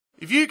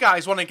If you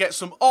guys want to get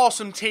some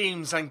awesome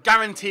teams and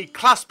guaranteed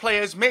class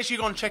players, make sure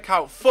you go and check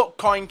out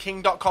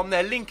footcoinking.com.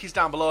 Their link is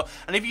down below.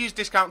 And if you use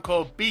discount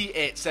code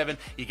B87,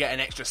 you get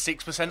an extra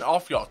 6%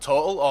 off your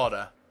total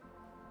order.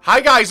 Hi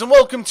guys and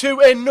welcome to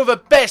another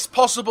best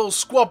possible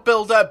squad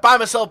builder by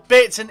myself,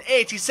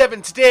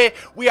 Bateson87. Today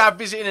we are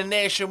visiting a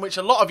nation which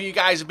a lot of you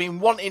guys have been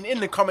wanting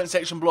in the comment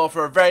section below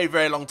for a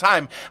very long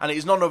time, and it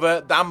is none other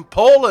than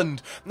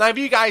Poland. Now if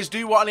you guys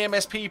do want any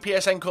MSP,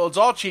 PSN codes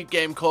or cheap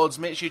game codes,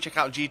 make sure you check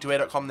out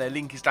g2a.com. Their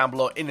link is down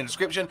below in the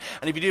description.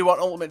 And if you do want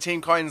Ultimate Team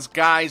coins,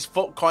 guys,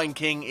 Footcoin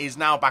King is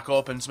now back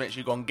open, so make sure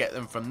you go and get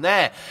them from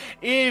there.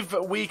 If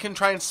we can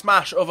try and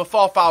smash over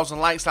 4,000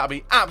 likes, that'll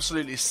be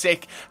absolutely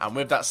sick. And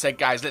with that said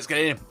guys, let's get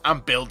in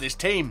and build this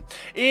team.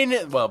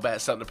 Better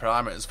set the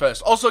parameters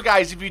first. Also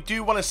guys, if you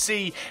do want to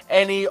see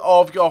any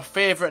of your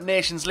favourite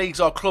nations, leagues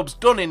or clubs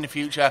done in the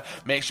future,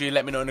 make sure you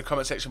let me know in the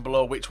comment section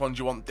below which ones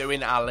you want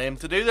doing. I'll aim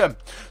to do them.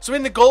 So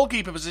in the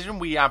goalkeeper position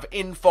we have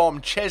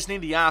informed Chesney,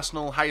 the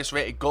Arsenal highest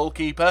rated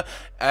goalkeeper.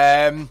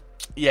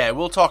 Yeah,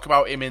 we'll talk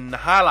about him in the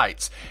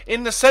highlights.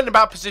 In the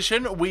centre-back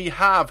position, we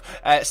have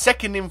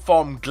second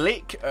informed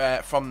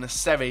Glick from the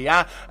Serie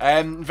A.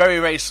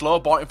 Very slow,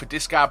 bought him for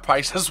discard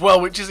price as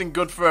well, which isn't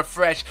good for a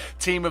fresh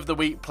Team of the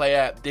Week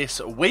player this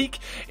week.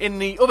 In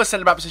the other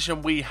centre-back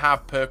position, we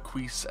have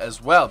Perquis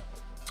as well.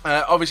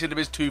 Obviously there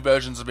is two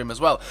versions of him as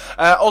well.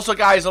 Also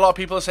guys, a lot of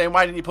people are saying,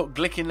 why didn't you put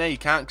Glick in there? You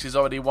can't, because there's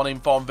already one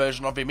informed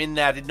version of him in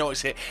there. I did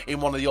notice it in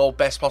one of the old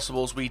best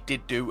possibles we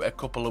did do a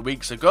couple of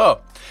weeks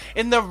ago.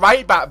 In the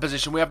right back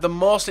position we have the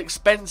most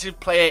expensive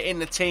player in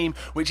the team,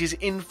 which is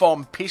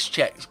informed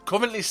Piszczek,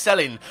 currently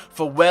selling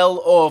for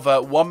well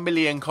over 1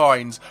 million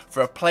coins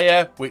for a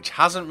player which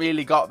hasn't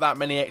really got that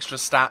many extra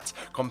stats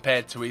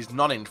compared to his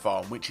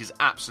non-informed, which is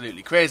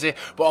absolutely crazy,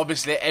 but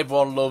obviously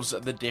everyone loves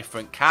the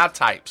different card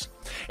types.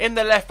 In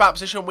the left back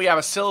position we have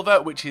a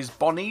silver, which is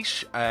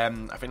Bonish, I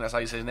think that's how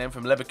you say his name,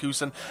 from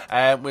Leverkusen,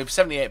 with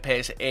 78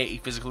 pace, 80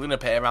 physical. We're going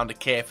to pay around a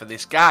K for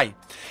this guy.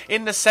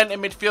 In the centre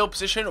midfield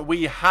position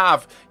we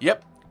have,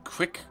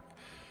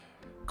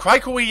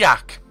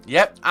 Krikowiak.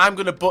 Yep, I'm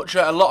going to butcher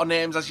a lot of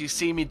names as you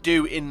see me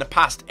do in the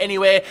past.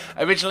 Anyway,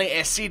 originally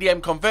a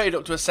CDM converted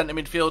up to a centre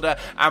midfielder,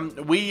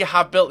 and we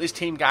have built this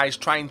team, guys,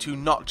 trying to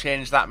not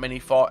change that many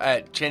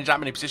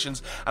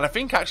positions. And I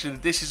think actually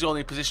this is the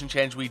only position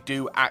change we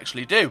do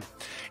actually do.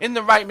 In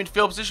the right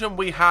midfield position,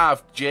 we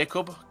have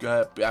Jacob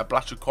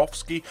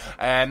Blachowski,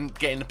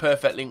 getting the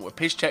perfect link with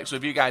Piszczek. So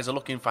if you guys are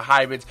looking for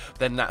hybrids,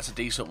 then that's a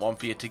decent one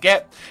for you to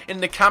get. In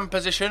the cam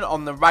position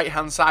on the right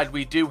hand side,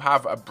 we do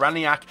have a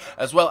Braniak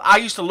as well. I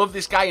used to love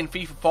this guy in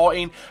FIFA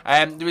 14.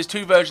 There is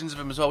two versions of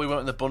him as well. We went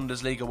in the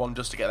Bundesliga one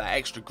just to get that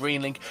extra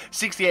green link.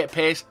 68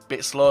 pace,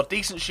 bit slow,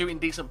 decent shooting,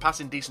 decent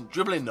passing, decent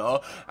dribbling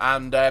though,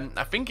 and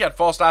I think he had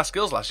 4-star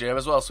skills last year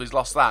as well, so he's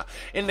lost that.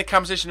 In the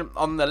cam position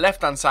on the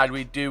left hand side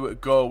we do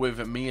go with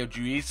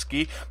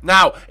Miojuiski.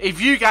 Now if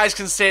you guys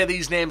can say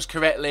these names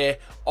correctly,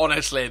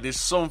 honestly there's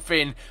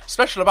something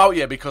special about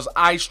you, because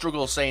I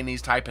struggle saying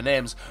these type of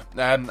names.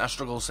 I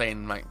struggle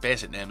saying like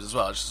basic names as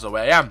well, it's just the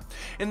way I am.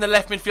 In the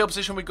left midfield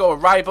position we go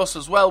with Rybus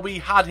as well. We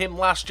had him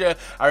last year.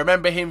 I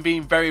remember him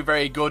being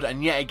very good,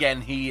 and yet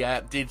again he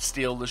did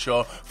steal the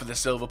show for the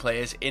silver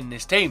players in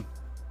this team.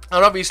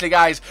 And obviously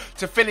guys,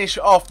 to finish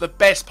off the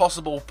best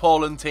possible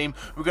Poland team,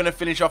 we're going to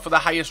finish off with the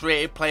highest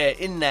rated player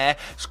in there.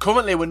 So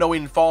currently we're no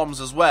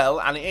informs as well,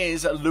 and it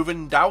is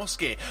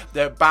Lewandowski,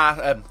 the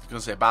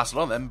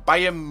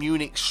Bayern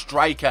Munich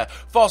striker.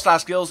 4-star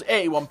skills,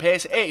 81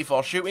 pace,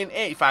 84 shooting,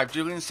 85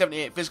 dribbling,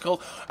 78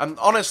 physical, and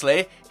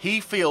honestly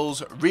he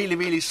feels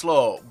really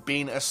slow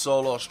being a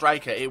solo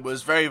striker. It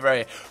was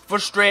very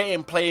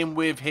frustrating playing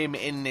with him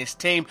in this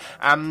team,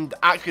 and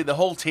actually the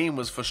whole team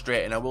was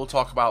frustrating. I will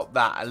talk about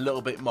that a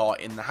little bit more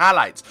in the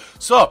highlights.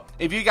 So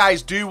if you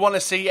guys do want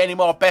to see any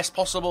more best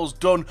possibles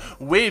done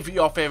with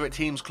your favourite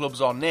teams,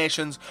 clubs or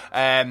nations,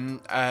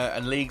 and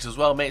leagues as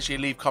well, make sure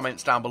you leave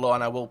comments down below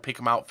and I will pick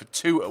them out for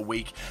 2 a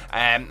week,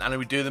 and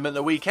we do them at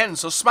the weekend.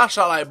 So smash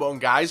that like button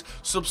guys,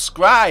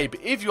 subscribe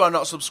if you are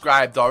not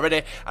subscribed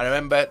already, and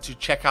remember to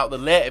check out the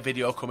later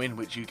video coming,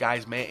 which you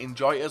guys may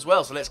enjoy as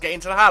well. So let's get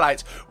into the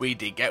highlights we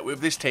did get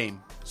with this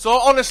team. So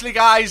honestly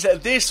guys,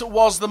 this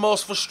was the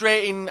most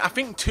frustrating. I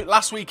think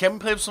last weekend we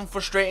played some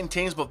frustrating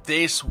teams, but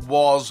this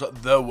was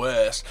the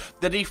worst.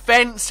 The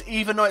defence,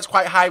 even though it's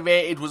quite high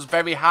rated, was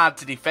very hard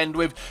to defend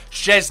with.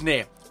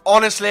 Szczesny,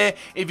 honestly,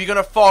 if you're going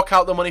to fork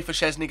out the money for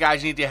Szczesny,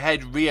 guys, you need your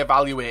head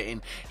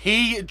re-evaluating.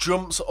 He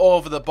jumps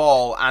over the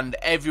ball and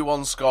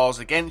everyone scores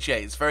against you.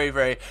 It's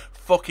very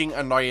fucking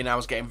annoying. I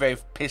was getting very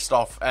pissed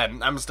off.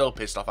 I'm still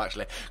pissed off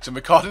actually, because I'm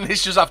recording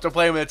this just after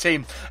playing with a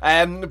team.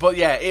 But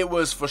yeah, it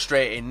was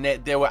frustrating.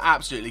 They were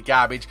absolutely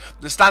garbage.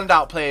 The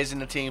standout players in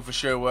the team for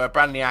sure were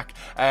Braniak,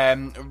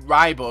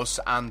 Rybus,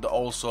 and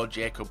also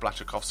Jacob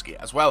Blachowski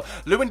as well.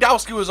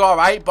 Lewandowski was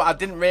alright, but I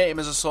didn't rate him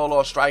as a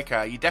solo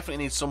striker. You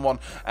definitely need someone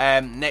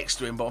next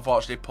to him, but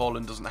unfortunately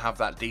Poland doesn't have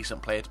that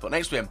decent player to put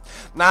next to him.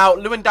 Now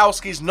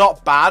Lewandowski's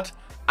not bad.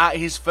 at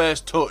his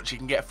first touch. He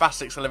can get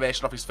fast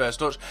acceleration off his first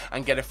touch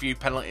and get a few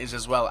penalties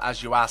as well,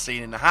 as you are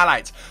seeing in the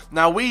highlights.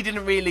 Now, we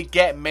didn't really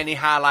get many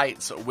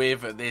highlights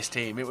with this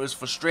team. It was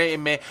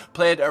frustrating me.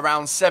 Played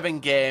around 7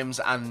 games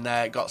and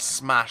got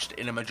smashed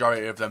in a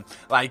majority of them.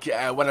 Like,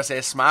 when I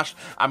say smashed,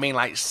 I mean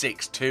like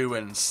 6-2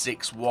 and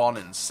 6-1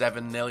 and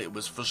 7-0. It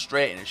was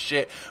frustrating as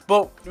shit.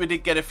 But we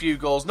did get a few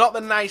goals. Not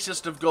the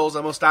nicest of goals,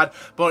 I must add,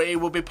 but it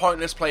would be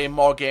pointless playing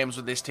more games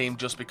with this team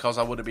just because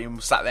I would have been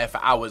sat there for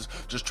hours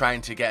just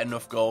trying to get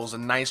enough goals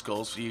and nice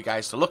goals for you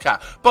guys to look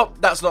at.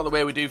 But that's not the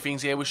way we do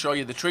things here. We show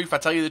you the truth. I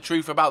tell you the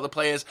truth about the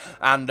players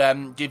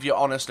and give you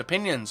honest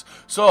opinions.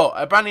 So,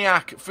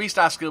 Braniak,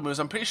 3-star skill moves.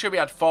 I'm pretty sure we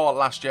had 4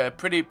 last year.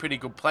 Pretty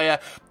good player.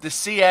 The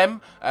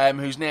CM,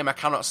 whose name I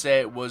cannot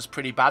say, was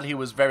pretty bad. He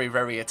was very,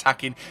 very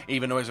attacking,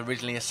 even though he was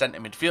originally a centre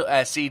midfield,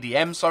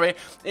 CDM, sorry.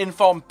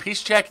 Informed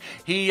Piszczek,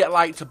 he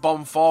liked to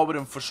bomb forward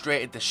and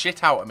frustrated the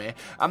shit out of me.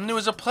 And there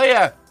was a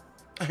player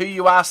who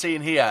you are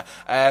seeing here,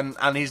 and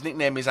his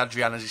nickname is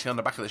Adrian, as you see on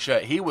the back of the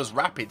shirt. He was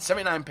rapid,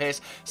 79 pace,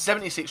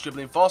 76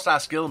 dribbling, 4-star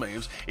skill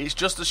moves. It's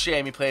just a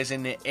shame he plays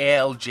in the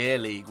ALJ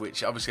League,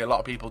 which obviously a lot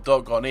of people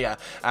don't go near,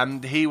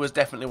 and he was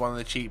definitely one of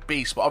the cheap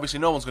beasts, but obviously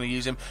no one's going to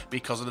use him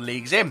because of the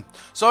league's in.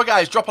 So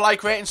guys, drop a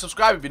like, rate and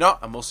subscribe if you're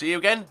not, and we'll see you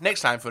again next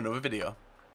time for another video.